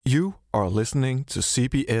You are listening to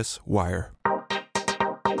CBS Wire.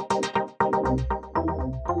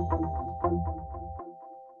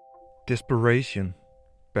 Desperation,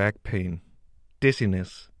 back pain,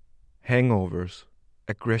 dizziness, hangovers,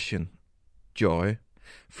 aggression, joy,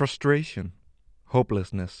 frustration,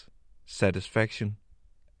 hopelessness, satisfaction,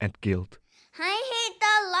 and guilt. I hate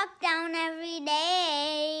the lockdown every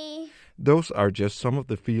day. Those are just some of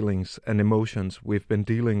the feelings and emotions we've been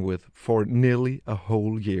dealing with for nearly a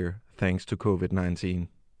whole year thanks to COVID-19.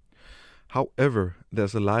 However,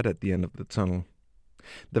 there's a light at the end of the tunnel.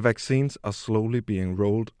 The vaccines are slowly being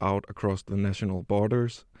rolled out across the national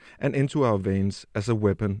borders and into our veins as a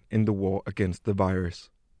weapon in the war against the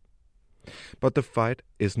virus. But the fight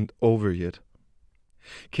isn't over yet.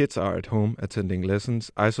 Kids are at home attending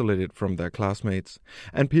lessons isolated from their classmates,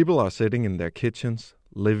 and people are sitting in their kitchens,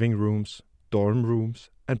 living rooms, dorm rooms,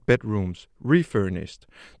 and bedrooms refurnished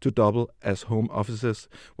to double as home offices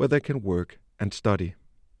where they can work and study.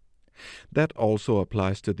 That also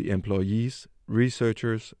applies to the employees,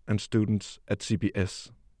 researchers, and students at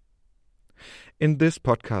CBS. In this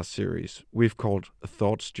podcast series we've called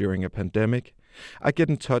Thoughts During a Pandemic, I get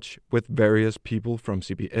in touch with various people from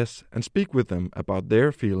CBS and speak with them about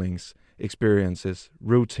their feelings, experiences,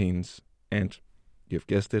 routines, and, you've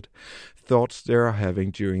guessed it, thoughts they are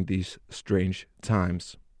having during these strange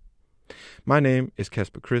times. My name is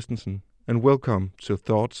Kasper Christensen, and welcome to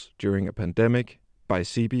Thoughts During a Pandemic by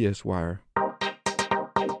CBS Wire.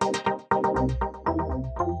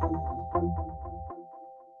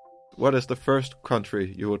 What is the first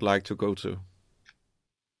country you would like to go to?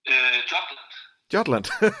 Jutland.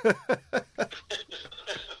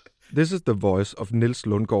 This is the voice of Niels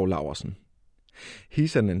Lundgaard Laursen.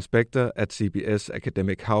 He's an inspector at CBS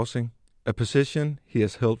Academic Housing, a position he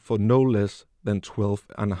has held for no less than 12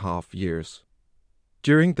 and a half years.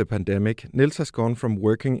 During the pandemic, Niels has gone from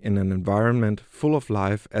working in an environment full of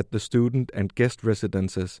life at the student and guest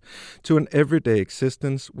residences to an everyday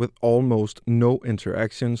existence with almost no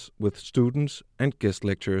interactions with students and guest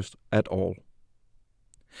lecturers at all.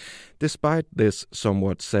 Despite this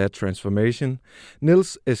somewhat sad transformation,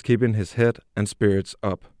 Niels is keeping his head and spirits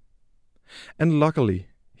up. And luckily,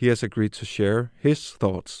 he has agreed to share his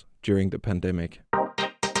thoughts during the pandemic.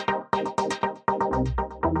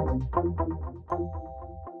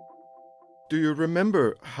 Do you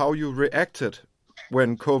remember how you reacted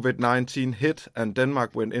when COVID-19 hit and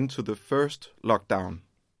Denmark went into the first lockdown?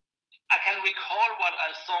 I can recall what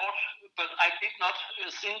I thought, but I did not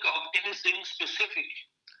think of anything specific.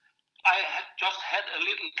 I had just had a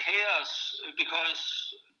little chaos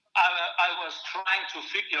because I was trying to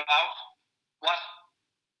figure out what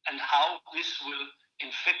and how this will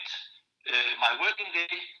infect my working day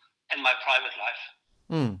and my private life.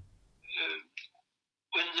 When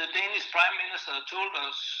the Danish Prime Minister told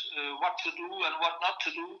us what to do and what not to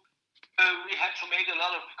do, we had to make a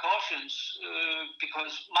lot of precautions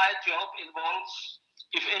because my job involves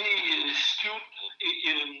if any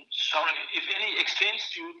exchange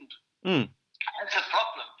student has a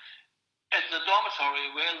problem at the dormitory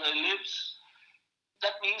where they live,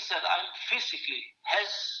 that means that I physically has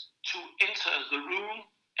to enter the room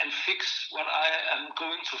and fix what I am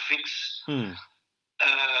going to fix.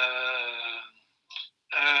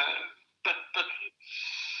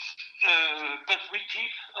 But we keep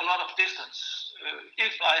a lot of distance.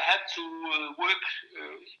 If I had to work,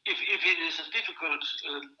 if it is a difficult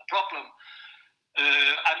problem,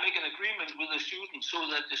 I make an agreement with the student so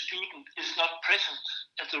that the student is not present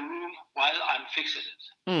at the room while I'm fixing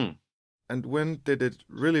it. And when did it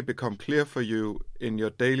really become clear for you in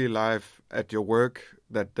your daily life at your work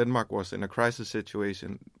that Denmark was in a crisis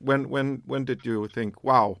situation? When did you think,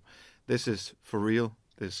 wow, this is for real,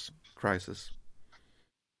 this crisis?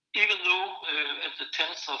 Even though at the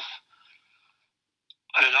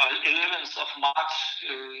 11th of March,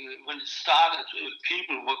 when it started,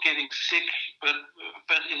 people were getting sick, but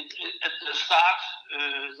at the start,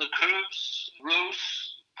 the curves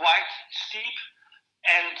rose quite steep,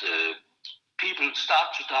 and people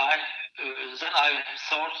start to die. Then I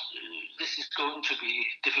thought this is going to be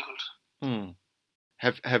difficult.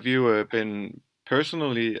 Have you been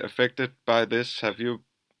personally affected by this? Have you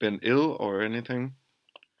been ill or anything?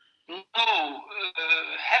 No,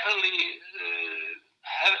 happily,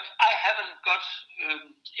 I haven't got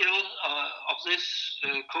ill of this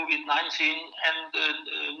COVID-19, and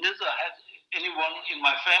neither had anyone in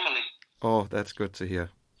my family. Oh, that's good to hear.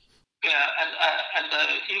 Yeah, and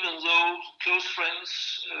even though close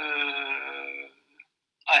friends,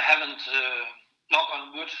 I haven't, knock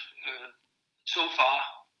on wood, so far.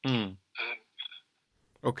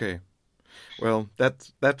 Okay, well,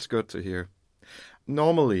 that's good to hear.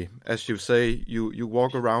 normally, as you say, you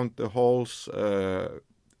walk around the halls,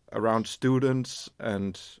 around students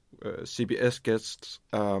and CBS guests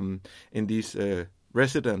in these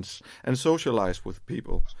residents and socialize with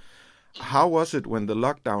people. How was it when the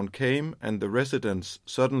lockdown came and the residence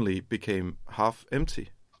suddenly became half empty?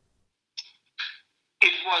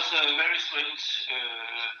 It was a very strange.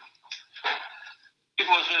 It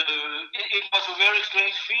was a very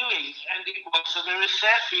strange feeling, and it was a very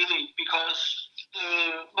sad feeling because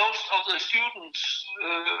most of the students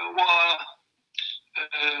were,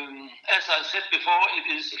 as I said before, it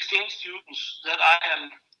is exchange students that I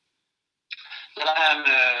am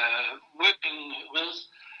working with,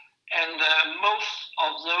 and most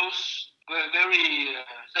of those were very.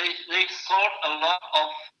 They thought a lot of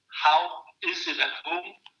how is it at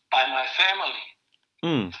home by my family.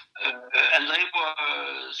 Mm. And they were,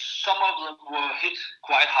 some of them were hit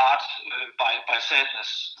quite hard by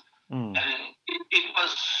sadness, and it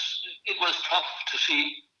was tough to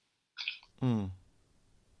see. Mm.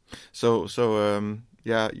 So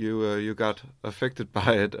yeah, you got affected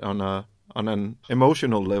by it on an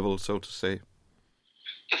emotional level, so to say.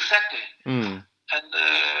 Exactly. Mm. And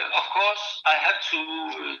of course, I had to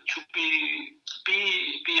be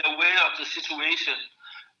aware of the situation.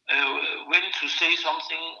 When to say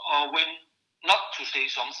something or when not to say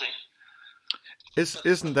something.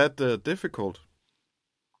 Isn't that difficult?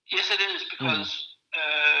 Yes, it is, because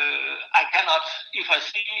I cannot, if I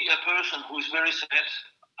see a person who is very sad,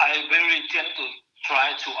 I very gently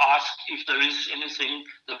try to ask if there is anything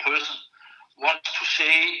the person wants to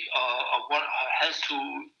say or what has to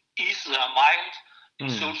ease their mind,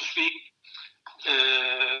 so to speak.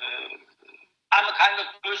 I'm a kind of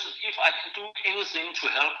person, if I can do anything to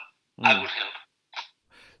help, I would help.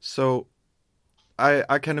 So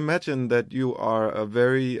I can imagine that you are a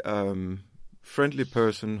very friendly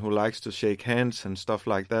person who likes to shake hands and stuff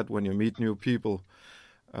like that when you meet new people.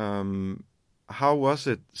 How was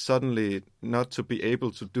it suddenly not to be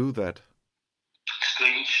able to do that?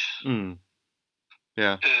 Strange.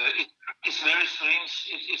 Yeah. It's very strange.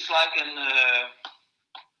 It's like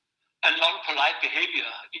a non-polite behavior,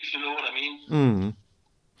 if you know what I mean.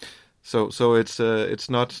 So it's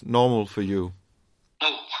not normal for you.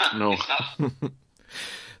 No. It's not.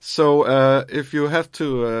 So if you have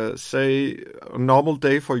to say a normal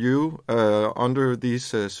day for you under these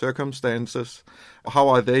circumstances, how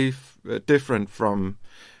are they different from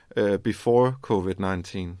before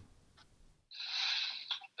COVID-19?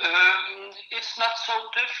 It's not so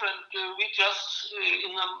different. We just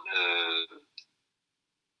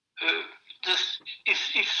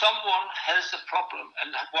if someone has a problem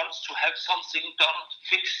and wants to have something done,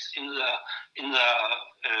 fixed in the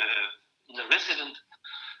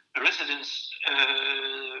residence,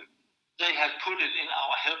 they have put it in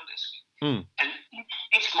our help desk. And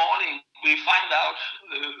each morning we find out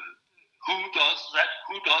who does that,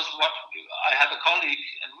 who does what. I have a colleague,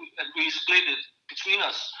 and we split it between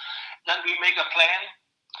us. Then we make a plan.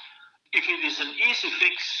 If it is an easy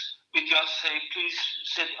fix, we just say, please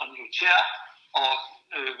sit on your chair, or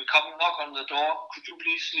we come knock on the door, could you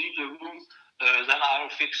please leave the room, then I will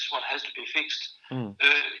fix what has to be fixed.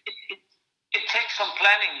 It takes some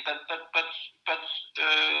planning, but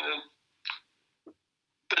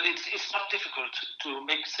it's not difficult to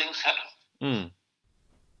make things happen.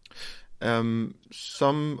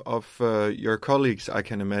 Some of your colleagues, I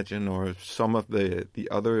can imagine, or some of the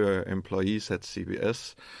other employees at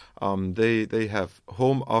CBS, they have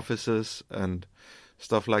home offices and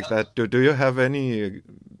stuff like that. Do you have any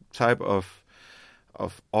type of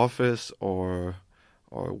office or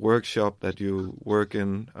workshop that you work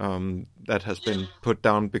in that has been put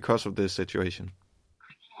down because of this situation?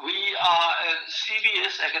 We are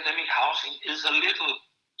CBS Academic Housing is a little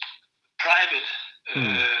private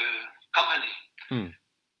company,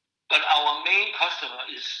 but our main customer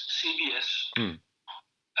is CBS.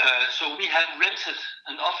 So we have rented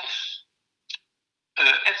an office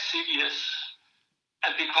at CBS,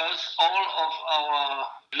 and because all of our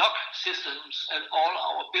lock systems and all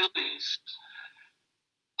our buildings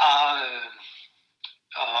are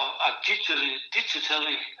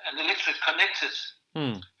digitally and electric connected,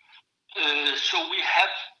 so we have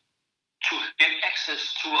to get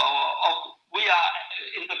access to we are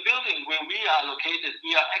in the building where we are located.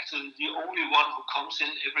 We are actually the only one who comes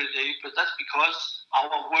in every day, but that's because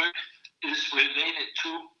our work is related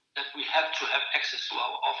to that we have to have access to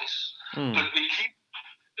our office. But we keep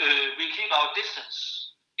our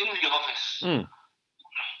distance in the office,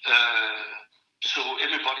 so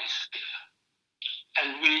everybody's safe.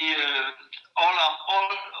 And we all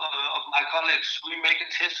of my colleagues, we make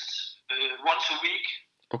a test once a week.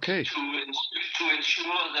 Okay. to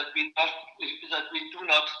ensure that we do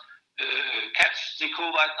not catch the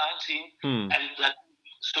COVID-19 and that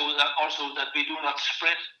also that we do not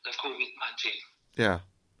spread the COVID-19. Yeah,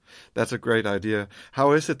 that's a great idea.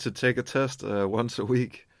 How is it to take a test once a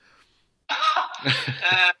week?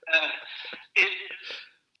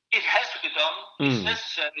 It has to be done. It's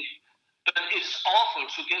necessary, but it's awful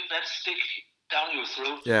to get that stick down your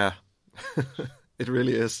throat. Yeah, it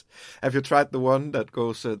really is. Have you tried the one that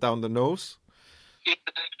goes down the nose? Yes,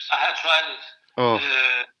 I have tried it. Oh,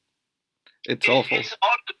 it's awful. It's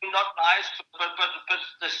also not nice, but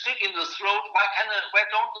the stick in the throat. Why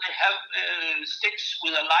don't they have sticks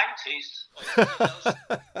with a lime taste?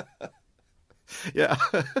 Yeah,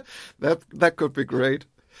 that could be great.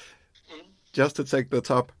 Just to take the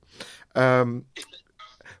top.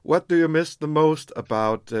 What do you miss the most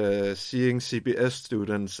about seeing CBS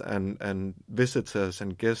students and visitors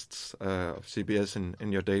and guests of CBS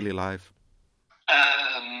in your daily life?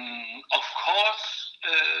 Of course,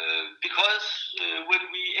 because when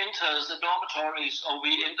we enter the dormitories or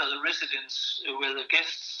we enter the residence where the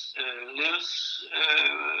guests lives,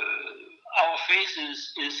 our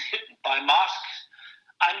faces is hidden by masks.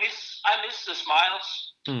 I miss the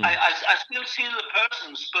smiles. I still see the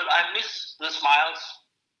persons, but I miss the smiles.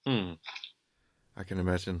 I can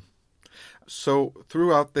imagine. So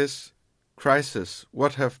throughout this crisis,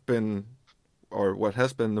 what has been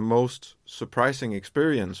the most surprising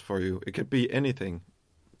experience for you? It could be anything.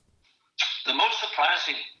 The most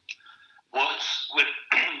surprising was when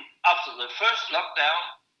after the first lockdown,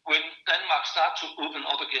 when Denmark started to open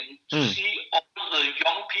up again, to see all the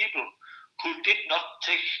young people who did not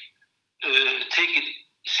take it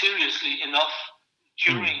seriously enough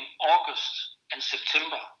during August and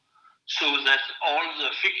September, so that all the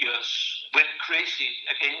figures went crazy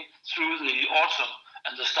again through the autumn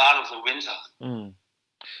and the start of the winter.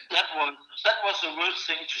 That was the worst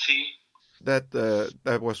thing to see.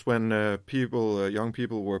 That was when young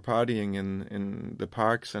people were partying in the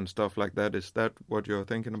parks and stuff like that. Is that what you're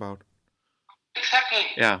thinking about? Exactly.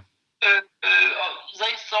 Yeah.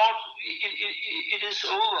 They thought it is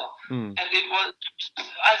over, and it was.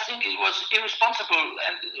 I think it was irresponsible,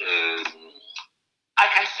 and I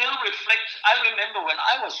can still reflect. I remember when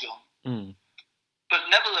I was young, but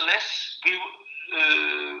nevertheless,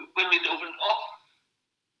 when we opened up,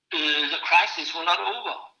 the crisis was not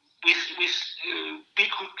over. We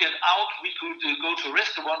could get out, we could go to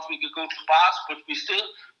restaurants, we could go to bars, but we still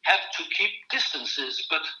have to keep distances.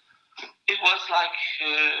 But it was like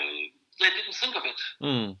they didn't think of it.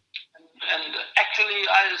 And actually,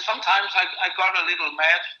 sometimes I got a little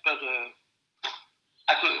mad, but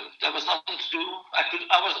there was nothing to do.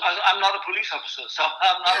 I'm not a police officer, so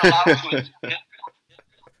I'm not allowed to.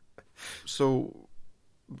 So,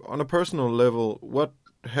 on a personal level, what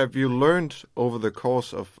have you learned over the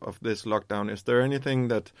course of this lockdown? Is there anything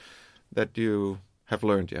that you have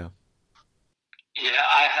learned? Yeah. Yeah,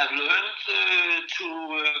 I have learned to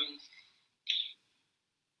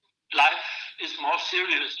life is more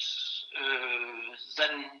serious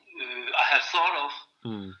than I have thought of.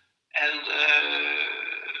 And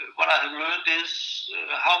what I have learned is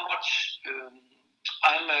how much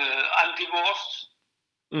I'm divorced.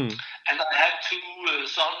 And I had two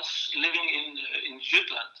sons living in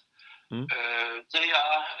Jutland. They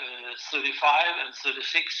are 35 and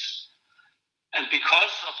 36. And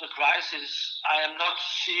because of the crisis, I am not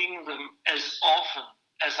seeing them as often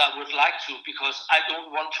as I would like to, because I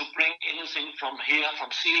don't want to bring anything from here,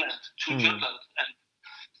 from Zealand to Jutland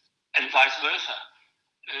and vice versa.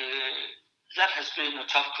 That has been a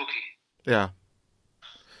tough cookie. Yeah.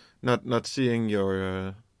 Not seeing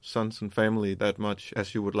your sons and family that much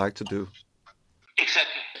as you would like to do.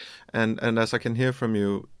 Exactly. And as I can hear from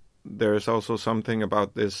you, there is also something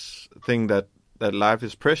about this thing that life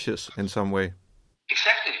is precious in some way.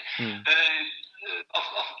 Exactly.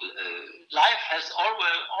 Life has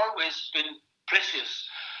always been precious,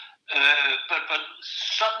 but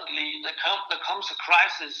suddenly there comes a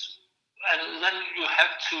crisis, and then you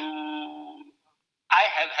have to. I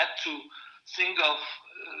have had to think of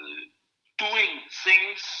doing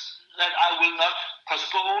things that I will not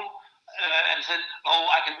postpone, and said, "Oh,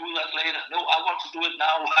 I can do that later." No, I want to do it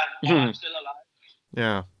now while I'm still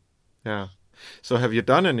alive. Yeah. So, have you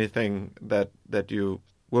done anything that you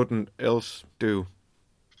wouldn't else do?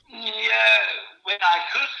 Yeah, when I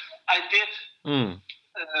could, I did.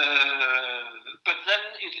 But then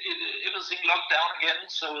everything locked down again,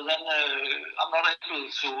 so then I'm not able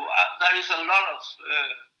to. There is a lot of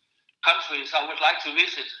countries I would like to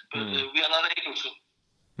visit, but we are not able to.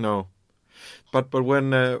 No, but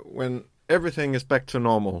when everything is back to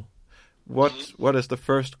normal, What is the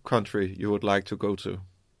first country you would like to go to?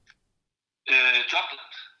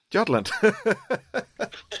 Jutland. Jutland.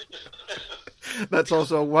 That's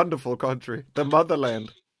also a wonderful country, the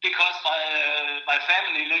motherland. Because my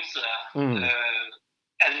family lives there, and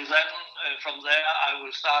then from there I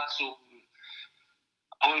will start to.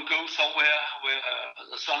 I will go somewhere where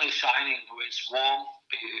the sun is shining, where it's warm,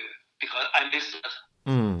 because I miss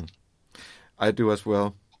that. I do as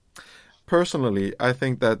well. Personally, I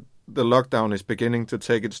think that the lockdown is beginning to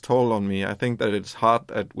take its toll on me. I think that it's hard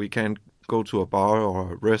that we can't go to a bar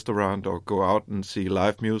or a restaurant or go out and see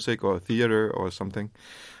live music or theater or something.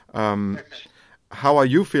 How are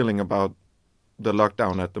you feeling about the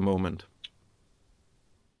lockdown at the moment?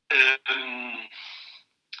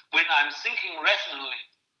 When I'm thinking rationally,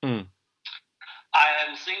 I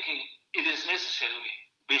am thinking it is necessary.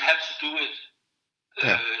 We have to do it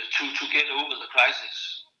to get over the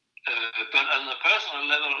crisis. But on the personal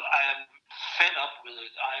level, I am fed up with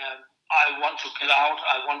it. I want to get out.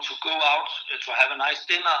 I want to go out to have a nice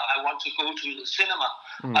dinner. I want to go to the cinema.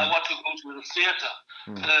 I want to go to the theater.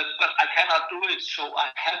 But I cannot do it, so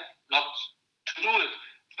I have not to do it.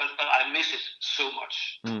 But I miss it so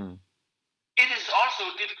much. It is also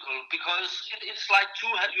difficult because it's like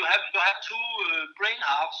you have two brain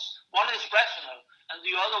halves. One is rational, and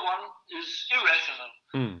the other one is irrational.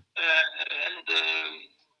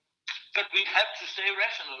 But we have to stay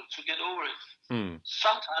rational to get over it.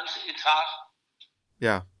 Sometimes it's hard.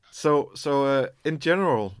 Yeah. So in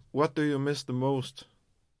general, what do you miss the most?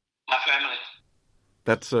 My family.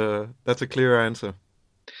 That's a clear answer.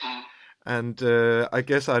 And I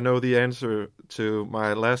guess I know the answer to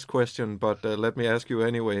my last question, but let me ask you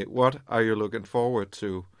anyway. What are you looking forward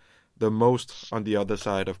to the most on the other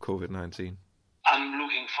side of COVID-19? I'm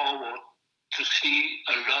looking forward to see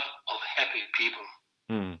a lot of happy people.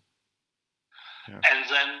 Yeah. And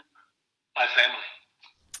then my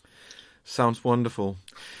family. Sounds wonderful.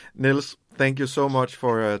 Niels, thank you so much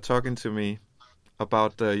for talking to me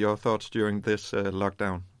about your thoughts during this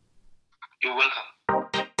lockdown. You're welcome.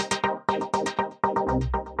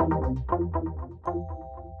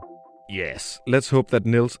 Yes, let's hope that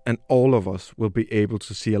Niels and all of us will be able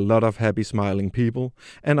to see a lot of happy, smiling people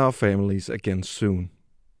and our families again soon.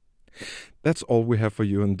 That's all we have for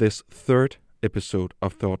you in this third episode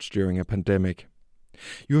of Thoughts During a Pandemic.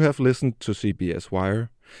 You have listened to CBS Wire,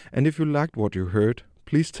 and if you liked what you heard,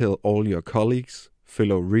 please tell all your colleagues,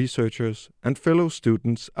 fellow researchers, and fellow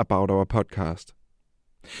students about our podcast.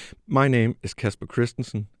 My name is Kasper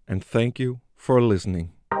Christensen, and thank you for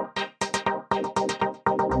listening.